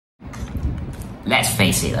let's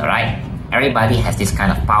face it, alright? Everybody has this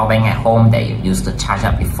kind of power bank at home that you use to charge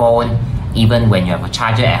up your phone, even when you have a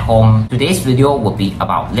charger at home. Today's video will be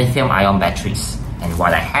about lithium-ion batteries. And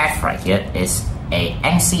what I have right here is a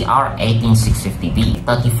NCR18650B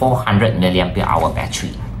 3400 mAh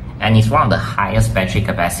battery. And it's one of the highest battery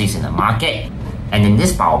capacities in the market. And in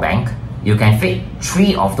this power bank, you can fit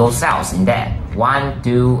 3 of those cells in there. 1,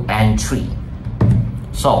 2, and 3.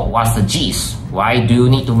 So what's the gist? Why do you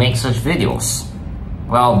need to make such videos?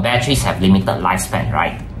 Well, batteries have limited lifespan,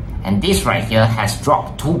 right? And this right here has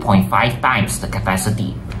dropped 2.5 times the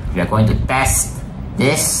capacity. We are going to test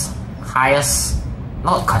this highest,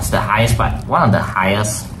 not considered highest, but one of the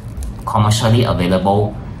highest commercially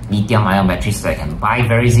available lithium-ion batteries that I can buy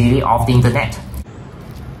very easily off the internet.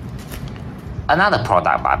 Another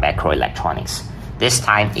product by Macro Electronics. This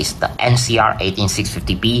time is the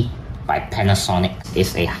NCR18650B by Panasonic.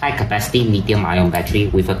 It's a high-capacity lithium-ion battery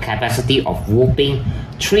with a capacity of whopping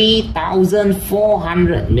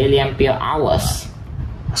 3,400 mAh.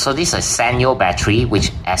 So this is a Sanyo battery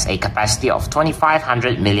which has a capacity of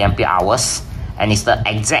 2,500 mAh and it's the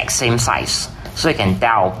exact same size. So you can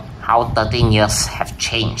tell how 13 years have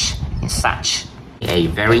changed in such. A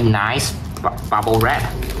very nice bubble wrap.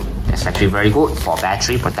 That's actually very good for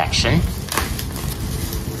battery protection.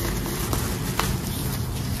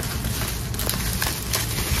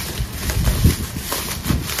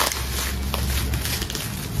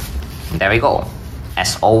 There we go.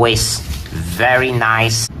 As always, very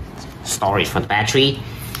nice storage for the battery.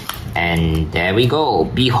 And there we go.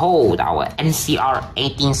 Behold our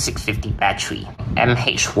NCR18650 battery.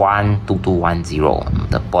 MH12210.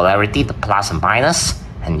 The polarity, the plus and minus.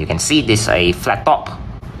 And you can see this is a flat top.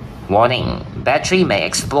 Warning, battery may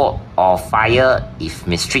explode or fire if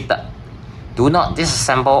mistreated. Do not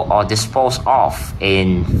disassemble or dispose of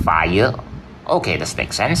in fire. Okay, this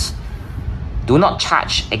makes sense. Do not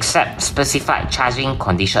charge except specified charging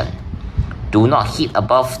condition. Do not heat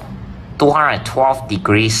above 212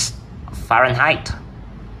 degrees Fahrenheit.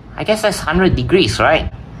 I guess that's 100 degrees,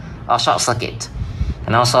 right? Or short circuit.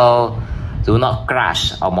 And also, do not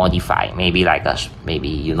crash or modify. Maybe like maybe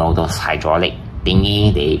you know those hydraulic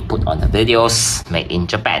thingy they put on the videos made in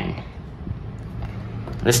Japan.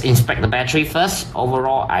 Let's inspect the battery first.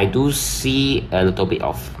 Overall, I do see a little bit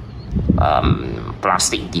of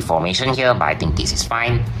plastic deformation here, but I think this is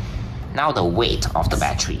fine. Now the weight of the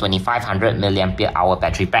battery. 2,500 mAh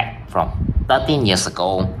battery pack from 13 years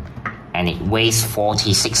ago, and it weighs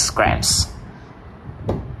 46 grams.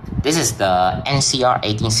 This is the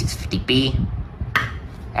NCR18650B,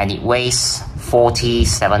 and it weighs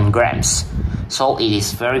 47 grams. So it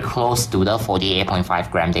is very close to the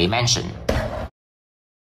 48.5 gram they mentioned.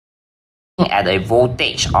 At a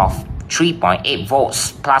voltage of 3.8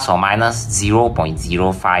 volts plus or minus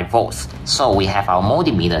 0.05 volts. So we have our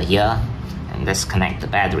multimeter here, and let's connect the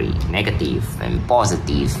battery, negative and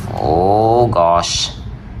positive. Oh gosh,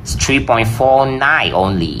 it's 3.49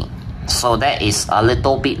 only, so that is a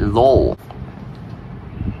little bit low.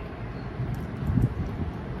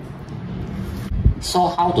 So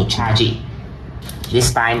how to charge it?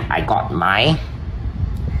 This time I got my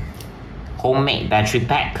homemade battery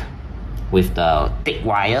pack with the thick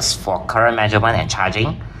wires for current measurement and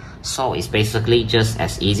charging. So it's basically just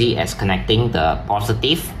as easy as connecting the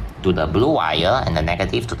positive to the blue wire and the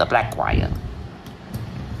negative to the black wire.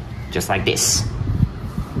 Just like this.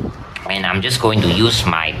 And I'm just going to use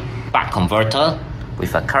my buck converter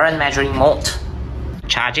with a current measuring mode.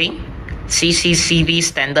 Charging. CCCV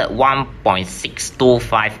standard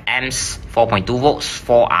 1.625 amps, 4.2 volts,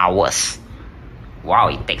 4 hours. Wow,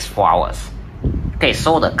 it takes 4 hours. Okay,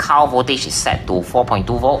 so the car voltage is set to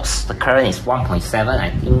 4.2 volts. The current is 1.7.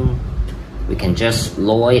 I think we can just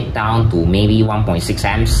lower it down to maybe 1.6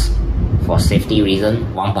 amps for safety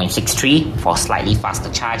reason. 1.63 for slightly faster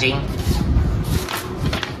charging.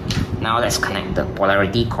 Now let's connect the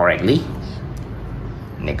polarity correctly.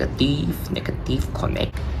 Negative, negative,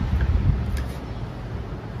 connect.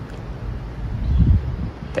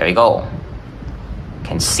 There we go. You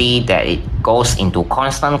can see that it goes into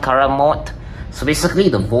constant current mode. So basically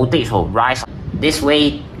the voltage will rise. This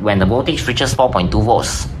way, when the voltage reaches 4.2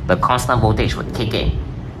 volts, the constant voltage will kick in.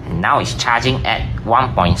 And now it's charging at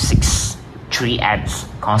 1.63 amps,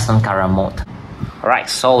 constant current mode. Alright,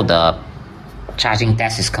 so the charging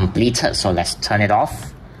test is completed, so let's turn it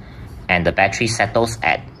off. And the battery settles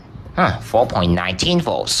at 4.19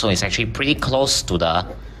 volts, so it's actually pretty close to the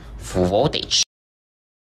full voltage.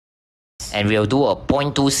 And we'll do a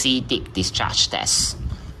 0.2C deep discharge test,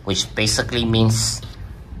 which basically means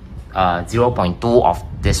 0.2 of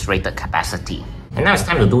this rated capacity. And now it's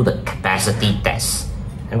time to do the capacity test.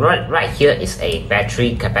 And right here is a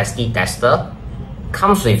battery capacity tester.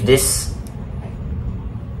 Comes with this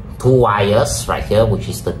two wires right here, which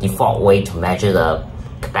is the default way to measure the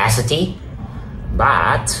capacity.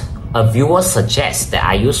 But a viewer suggests that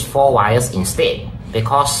I use 4 wires instead,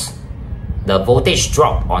 because the voltage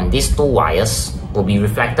drop on these 2 wires will be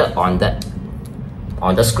reflected on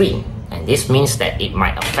the screen, and this means that it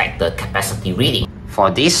might affect the capacity reading. For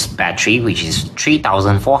this battery, which is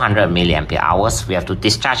 3400 mAh, we have to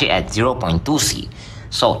discharge it at 0.2 C.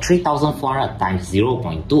 So 3400 times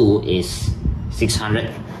 0.2 is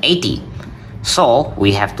 680. So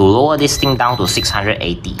we have to lower this thing down to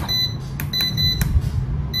 680.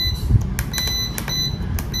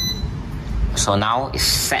 So now it's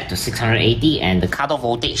set to 680, and the cutoff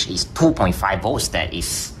voltage is 2.5 volts. That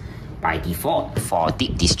is by default for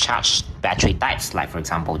deep discharge battery types, like for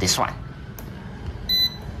example this one.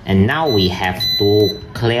 And now we have to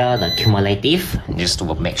clear the cumulative, just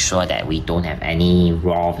to make sure that we don't have any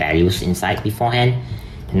raw values inside beforehand.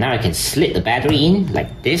 And now I can slit the battery in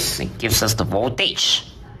like this. It gives us the voltage.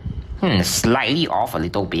 Slightly off a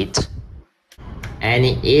little bit. And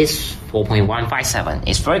it is 4.157.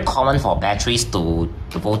 It's very common for batteries the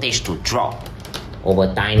voltage to drop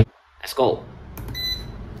over time. Let's go.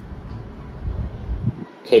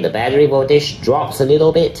 Okay, the battery voltage drops a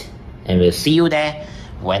little bit, and we'll see you there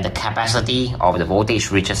when the capacity of the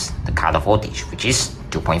voltage reaches the cutoff voltage, which is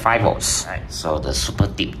 2.5 volts. Right, so the super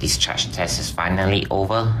deep discharge test is finally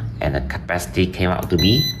over, and the capacity came out to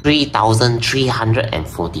be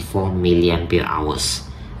 3344 mAh.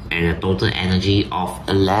 And a total energy of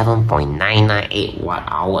 11.998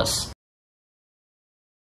 watt-hours.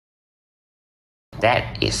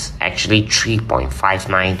 That is actually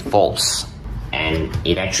 3.59 volts, and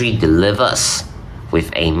it actually delivers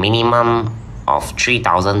with a minimum of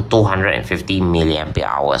 3250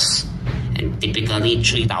 mAh. And typically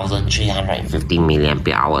 3350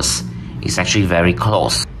 mAh is actually very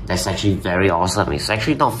close. That's actually very awesome. It's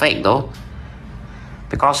actually not fake though,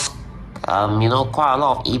 because you know, quite a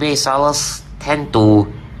lot of eBay sellers tend to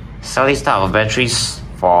sell this type of batteries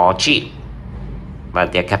for cheap,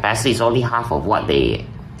 but their capacity is only half of what they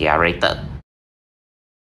are rated.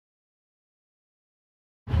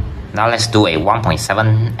 Now let's do a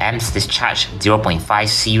 1.7 amps discharge 0.5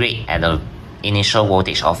 C rate at the initial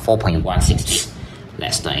voltage of 4.16.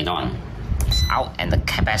 Let's turn it on. It's out, and the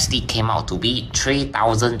capacity came out to be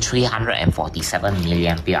 3347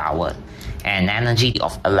 mAh. And energy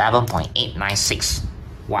of 11.896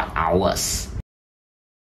 watt-hours.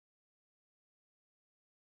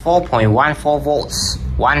 4.14 volts,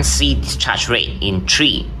 1C discharge rate in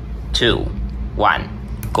 3, 2, 1,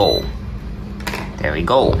 go. There we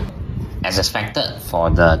go. As expected, for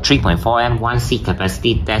the 3.4 amp 1C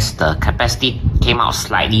capacity test, the capacity came out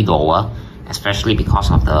slightly lower, especially because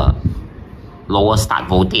of the lower start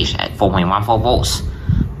voltage at 4.14 volts.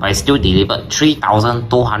 But it still delivered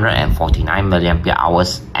 3249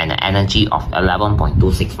 mAh and an energy of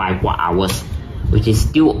 11.265 watt-hours, which is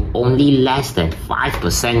still only less than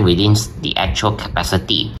 5% within the actual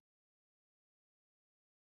capacity.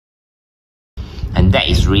 And that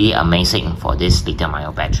is really amazing for this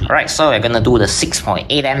lithium-ion battery. Alright, so we're gonna do the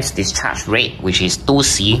 6.8 amps discharge rate, which is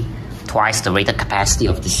 2C, twice the rated capacity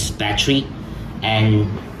of this battery. And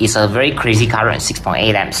it's a very crazy current,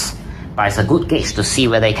 6.8 amps. But it's a good gauge to see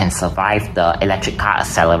whether it can survive the electric car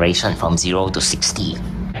acceleration from 0 to 60.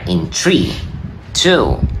 In 3,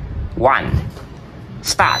 2, 1,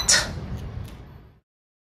 start!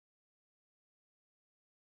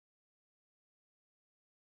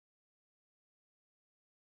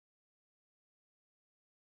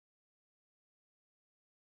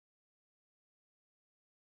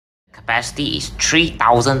 Capacity is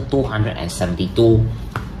 3272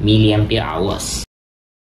 mAh.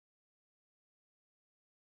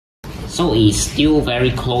 So it's still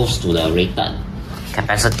very close to the rated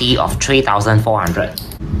capacity of 3400.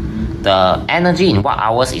 The energy in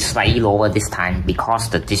watt-hours is slightly lower this time because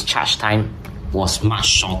the discharge time was much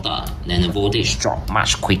shorter, then the voltage dropped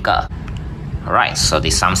much quicker. Alright, so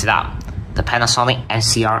this sums it up. The Panasonic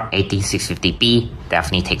NCR18650B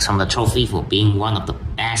definitely takes home the trophy for being one of the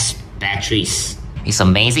best batteries. It's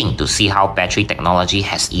amazing to see how battery technology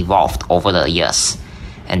has evolved over the years.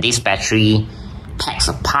 And this battery packs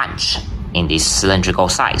a punch in this cylindrical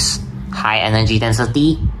size. High energy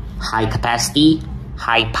density, high capacity,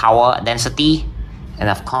 high power density, and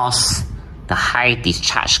of course, the high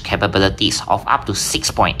discharge capabilities of up to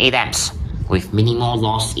 6.8 amps with minimal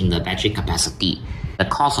loss in the battery capacity. The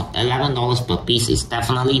cost of $11 per piece is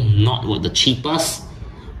definitely not the cheapest,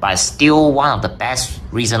 but still one of the best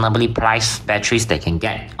reasonably priced batteries they can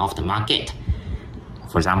get off the market.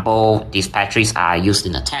 For example, these batteries are used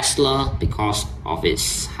in a Tesla because of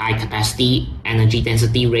its high capacity energy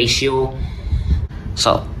density ratio.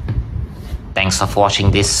 So, thanks for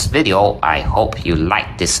watching this video. I hope you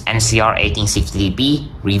liked this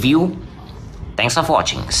NCR18650B review. Thanks for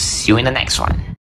watching. See you in the next one.